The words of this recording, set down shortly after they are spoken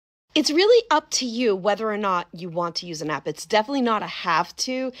It's really up to you whether or not you want to use an app. It's definitely not a have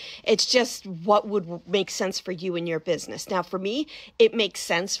to. It's just what would make sense for you and your business. Now, for me, it makes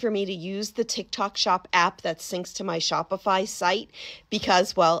sense for me to use the TikTok Shop app that syncs to my Shopify site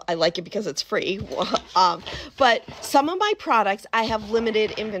because, well, I like it because it's free. But some of my products, I have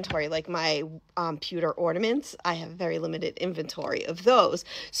limited inventory, like my pewter ornaments. I have very limited inventory of those.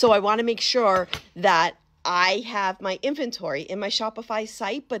 So I want to make sure that I have my inventory in my Shopify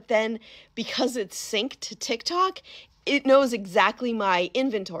site, but then because it's synced to TikTok, it knows exactly my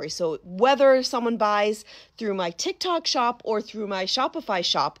inventory. So whether someone buys through my TikTok shop or through my Shopify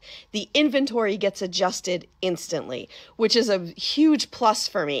shop, the inventory gets adjusted instantly, which is a huge plus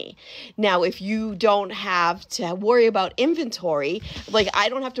for me. Now, if you don't have to worry about inventory, like I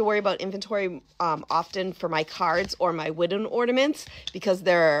don't have to worry about inventory often for my cards or my wooden ornaments because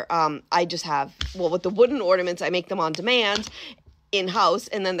I just have, well, with the wooden ornaments, I make them on demand in-house,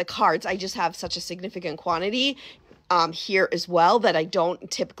 and then the cards, I just have such a significant quantity here as well that I don't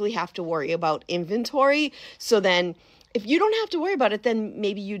typically have to worry about inventory. So then if you don't have to worry about it, then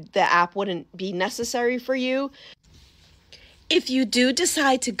maybe the app wouldn't be necessary for you. If you do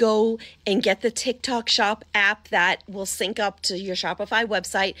decide to go and get the TikTok Shop app that will sync up to your Shopify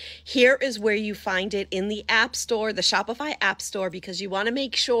website, here is where you find it in the App Store, the Shopify App Store, because you want to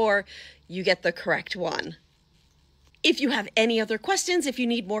make sure you get the correct one. If you have any other questions, if you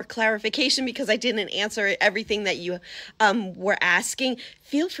need more clarification because I didn't answer everything that you were asking,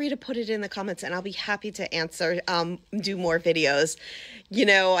 feel free to put it in the comments and I'll be happy to answer, do more videos. You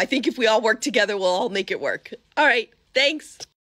know, I think if we all work together, we'll all make it work. All right, thanks.